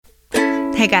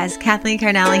Hey guys, Kathleen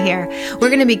Carnelli here. We're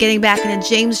going to be getting back into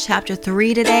James chapter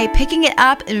 3 today, picking it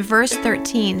up in verse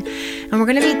 13. And we're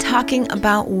going to be talking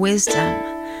about wisdom,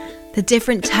 the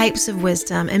different types of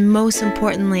wisdom, and most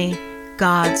importantly,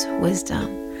 God's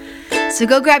wisdom. So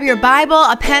go grab your Bible,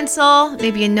 a pencil,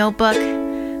 maybe a notebook,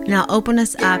 and I'll open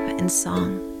us up in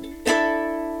song.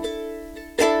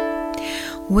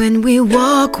 When we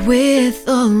walk with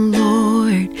the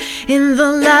Lord in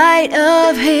the light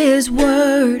of His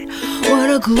word, what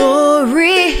a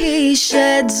glory He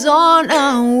sheds on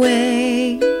our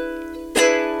way.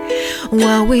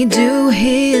 While we do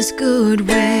His good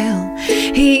will,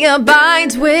 He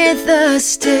abides with us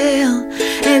still,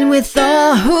 and with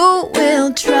all who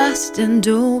will trust and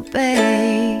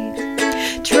obey.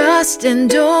 Trust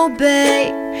and obey,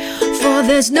 for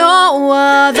there's no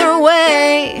other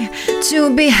way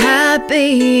to be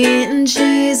happy in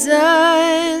Jesus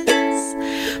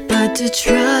but to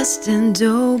trust and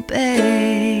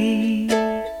obey.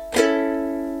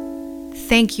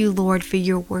 Thank you, Lord, for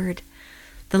your word,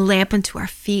 the lamp unto our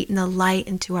feet and the light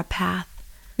unto our path.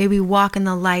 May we walk in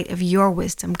the light of your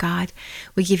wisdom, God.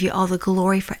 We give you all the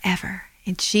glory forever.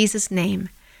 In Jesus' name,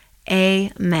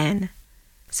 amen.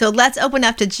 So let's open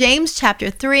up to James chapter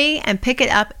 3 and pick it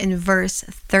up in verse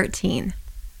 13.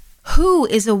 Who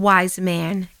is a wise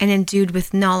man and endued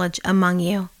with knowledge among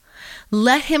you?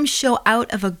 Let him show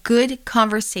out of a good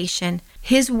conversation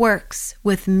his works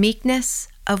with meekness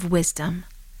of wisdom.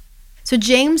 So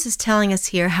James is telling us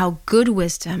here how good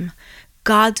wisdom,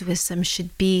 God's wisdom,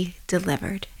 should be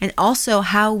delivered, and also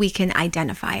how we can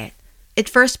identify it. It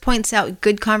first points out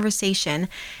good conversation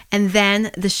and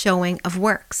then the showing of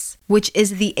works, which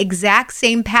is the exact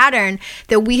same pattern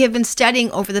that we have been studying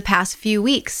over the past few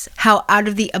weeks. How out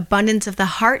of the abundance of the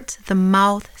heart, the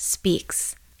mouth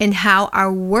speaks, and how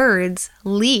our words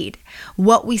lead.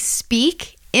 What we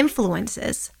speak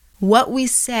influences. What we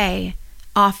say,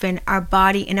 often our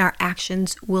body and our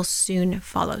actions will soon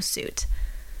follow suit,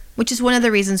 which is one of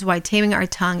the reasons why taming our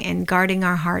tongue and guarding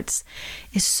our hearts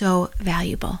is so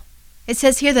valuable. It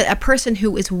says here that a person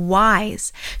who is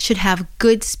wise should have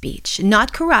good speech,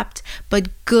 not corrupt, but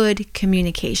good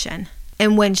communication.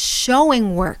 And when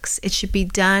showing works, it should be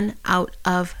done out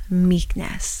of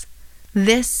meekness.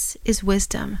 This is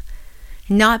wisdom,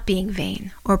 not being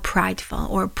vain or prideful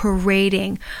or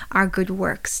parading our good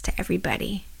works to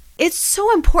everybody. It's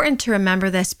so important to remember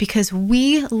this because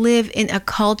we live in a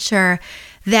culture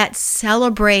that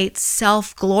celebrates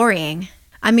self-glorying.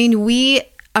 I mean, we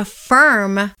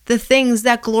affirm the things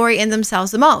that glory in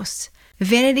themselves the most.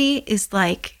 Vanity is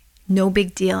like no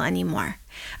big deal anymore.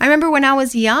 I remember when I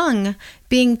was young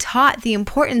being taught the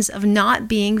importance of not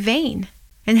being vain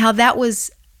and how that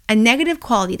was a negative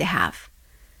quality to have.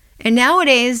 And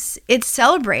nowadays it's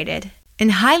celebrated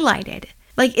and highlighted.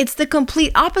 Like it's the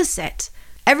complete opposite.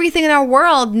 Everything in our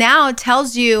world now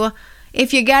tells you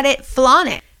if you got it, flaunt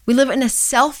it. We live in a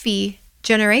selfie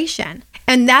generation.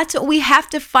 And that's what we have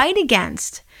to fight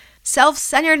against.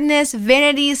 Self-centeredness,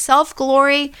 vanity,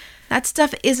 self-glory, that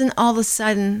stuff isn't all of a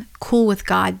sudden cool with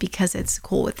God because it's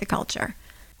cool with the culture.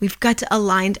 We've got to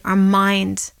align our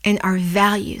minds and our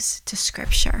values to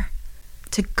Scripture,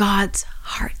 to God's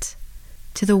heart,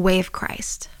 to the way of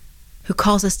Christ, who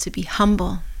calls us to be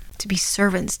humble, to be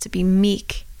servants, to be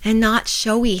meek, and not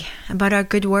showy about our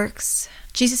good works.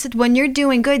 Jesus said, when you're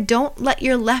doing good, don't let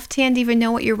your left hand even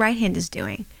know what your right hand is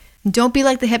doing. Don't be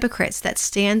like the hypocrites that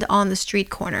stand on the street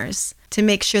corners to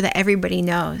make sure that everybody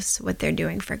knows what they're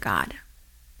doing for God.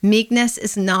 Meekness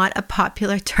is not a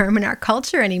popular term in our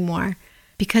culture anymore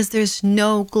because there's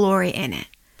no glory in it.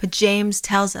 But James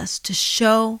tells us to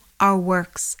show our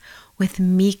works with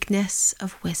meekness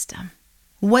of wisdom.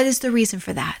 What is the reason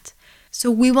for that? So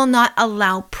we will not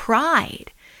allow pride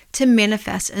to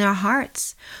manifest in our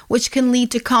hearts, which can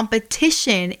lead to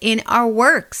competition in our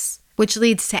works, which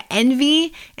leads to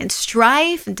envy and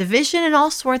strife and division and all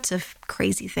sorts of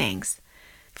crazy things.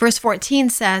 Verse 14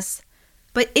 says,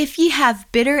 "But if ye have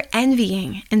bitter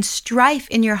envying and strife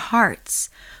in your hearts,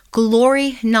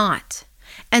 glory not,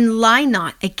 and lie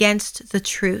not against the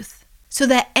truth." So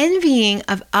that envying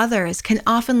of others can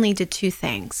often lead to two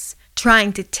things: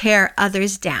 trying to tear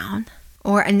others down,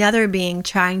 or another being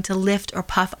trying to lift or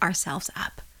puff ourselves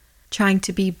up, trying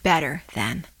to be better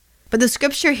than. But the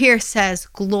scripture here says,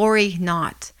 glory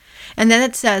not. And then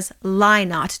it says, lie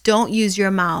not. Don't use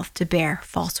your mouth to bear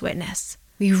false witness.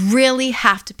 We really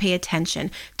have to pay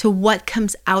attention to what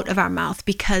comes out of our mouth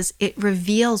because it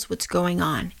reveals what's going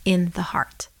on in the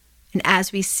heart. And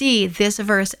as we see, this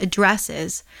verse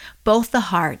addresses both the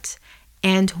heart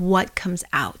and what comes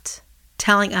out,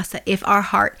 telling us that if our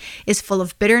heart is full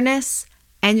of bitterness,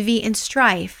 envy, and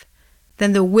strife,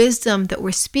 then the wisdom that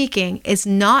we're speaking is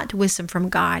not wisdom from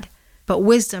God, but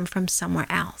wisdom from somewhere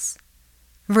else.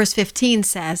 Verse 15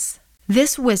 says,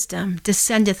 "This wisdom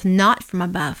descendeth not from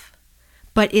above,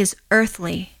 but is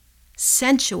earthly,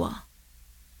 sensual,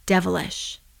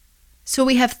 devilish." So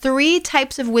we have three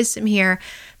types of wisdom here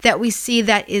that we see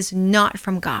that is not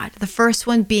from God. The first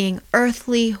one being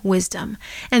earthly wisdom,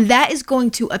 and that is going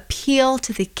to appeal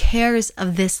to the cares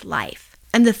of this life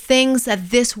and the things that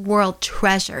this world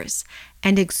treasures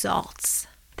and exalts.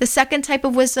 The second type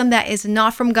of wisdom that is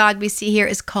not from God we see here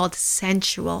is called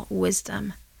sensual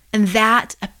wisdom, and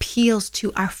that appeals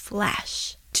to our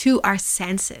flesh, to our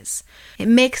senses. It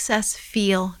makes us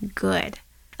feel good.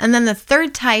 And then the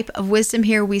third type of wisdom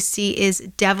here we see is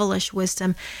devilish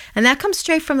wisdom. And that comes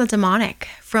straight from the demonic,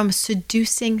 from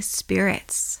seducing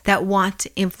spirits that want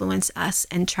to influence us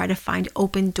and try to find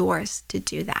open doors to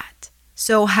do that.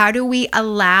 So how do we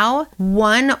allow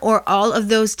one or all of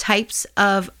those types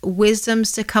of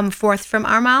wisdoms to come forth from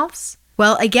our mouths?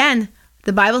 Well, again,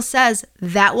 the Bible says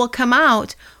that will come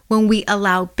out when we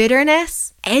allow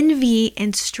bitterness, envy,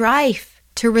 and strife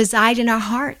to reside in our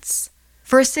hearts.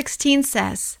 Verse 16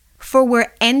 says, "For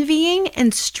where envying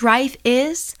and strife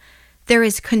is, there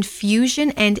is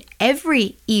confusion and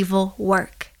every evil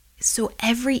work." So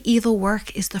every evil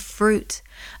work is the fruit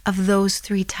of those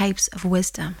three types of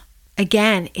wisdom.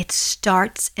 Again, it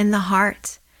starts in the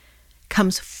heart,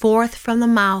 comes forth from the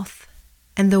mouth,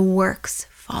 and the works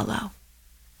follow.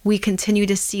 We continue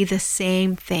to see the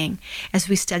same thing as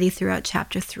we study throughout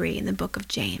chapter 3 in the book of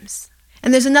James.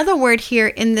 And there's another word here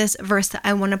in this verse that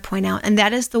I want to point out, and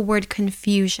that is the word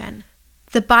confusion.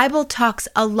 The Bible talks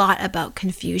a lot about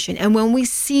confusion, and when we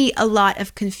see a lot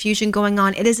of confusion going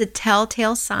on, it is a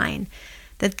telltale sign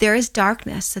that there is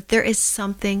darkness, that there is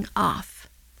something off.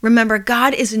 Remember,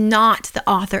 God is not the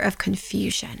author of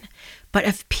confusion, but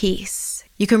of peace.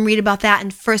 You can read about that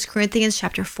in 1 Corinthians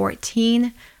chapter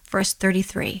 14, verse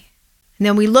 33. And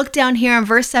then we look down here on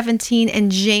verse 17,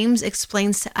 and James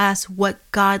explains to us what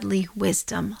godly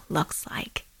wisdom looks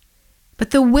like.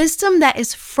 "But the wisdom that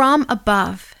is from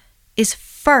above is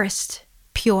first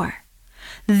pure,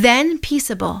 then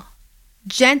peaceable,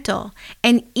 gentle,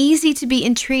 and easy to be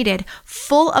entreated,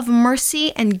 full of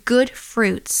mercy and good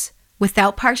fruits,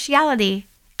 without partiality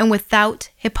and without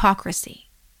hypocrisy."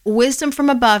 Wisdom from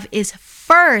above is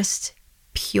first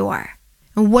pure.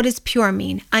 And what does pure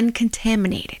mean?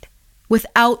 Uncontaminated,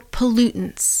 without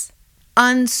pollutants,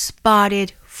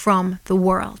 unspotted from the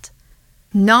world,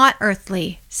 not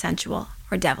earthly, sensual,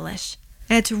 or devilish.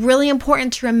 And it's really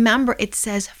important to remember it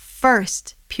says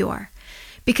first pure,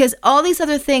 because all these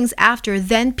other things after,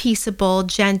 then peaceable,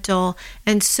 gentle,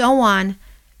 and so on,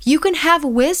 you can have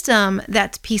wisdom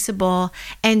that's peaceable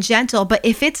and gentle, but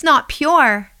if it's not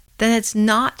pure, then it's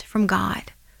not from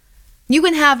God. You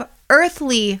can have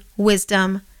earthly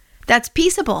wisdom that's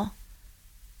peaceable.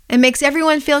 It makes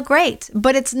everyone feel great,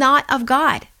 but it's not of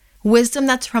God. Wisdom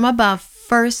that's from above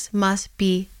first must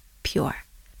be pure.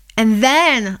 And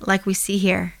then, like we see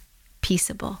here,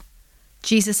 peaceable.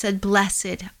 Jesus said,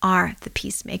 "Blessed are the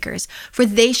peacemakers, for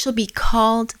they shall be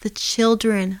called the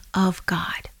children of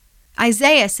God."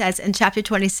 Isaiah says in chapter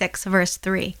 26, verse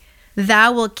 3,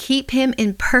 "Thou wilt keep him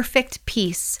in perfect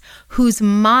peace, whose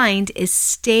mind is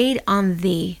stayed on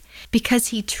thee, because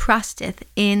he trusteth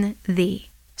in thee."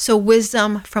 So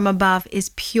wisdom from above is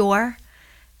pure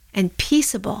and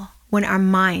peaceable when our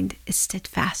mind is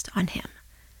steadfast on him.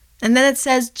 And then it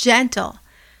says gentle,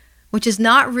 which is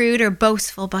not rude or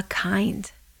boastful, but kind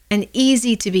and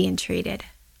easy to be entreated,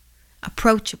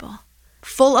 approachable,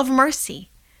 full of mercy,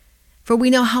 for we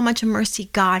know how much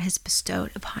mercy God has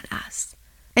bestowed upon us.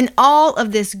 And all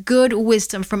of this good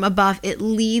wisdom from above, it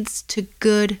leads to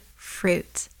good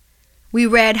fruit. We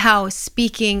read how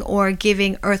speaking or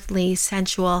giving earthly,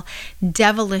 sensual,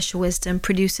 devilish wisdom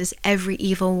produces every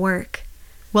evil work.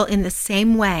 Well, in the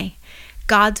same way,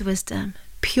 God's wisdom,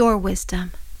 pure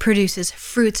wisdom, produces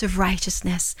fruits of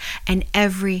righteousness and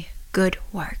every good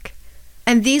work.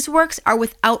 And these works are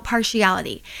without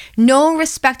partiality, no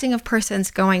respecting of persons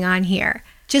going on here,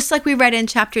 just like we read in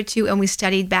chapter 2 and we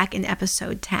studied back in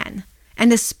episode 10.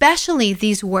 And especially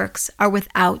these works are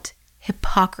without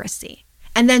hypocrisy.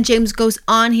 And then James goes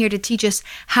on here to teach us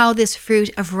how this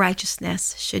fruit of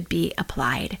righteousness should be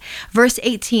applied. Verse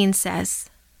 18 says,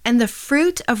 "And the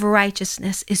fruit of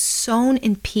righteousness is sown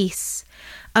in peace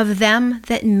of them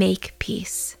that make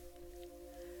peace."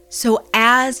 So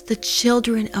as the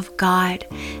children of God,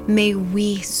 may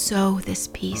we sow this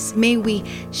peace. May we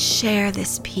share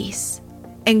this peace.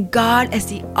 And God, as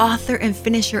the author and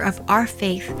finisher of our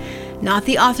faith, not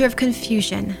the author of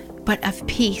confusion, but of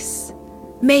peace,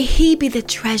 May He be the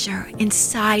treasure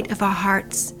inside of our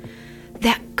hearts,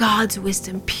 that God's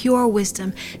wisdom, pure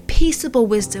wisdom, peaceable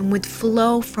wisdom would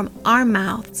flow from our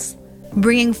mouths,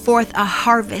 bringing forth a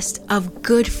harvest of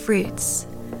good fruits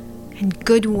and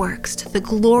good works to the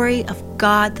glory of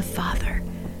God the Father.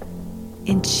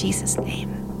 In Jesus' name.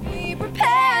 Be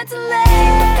prepared to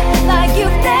live like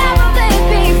you've never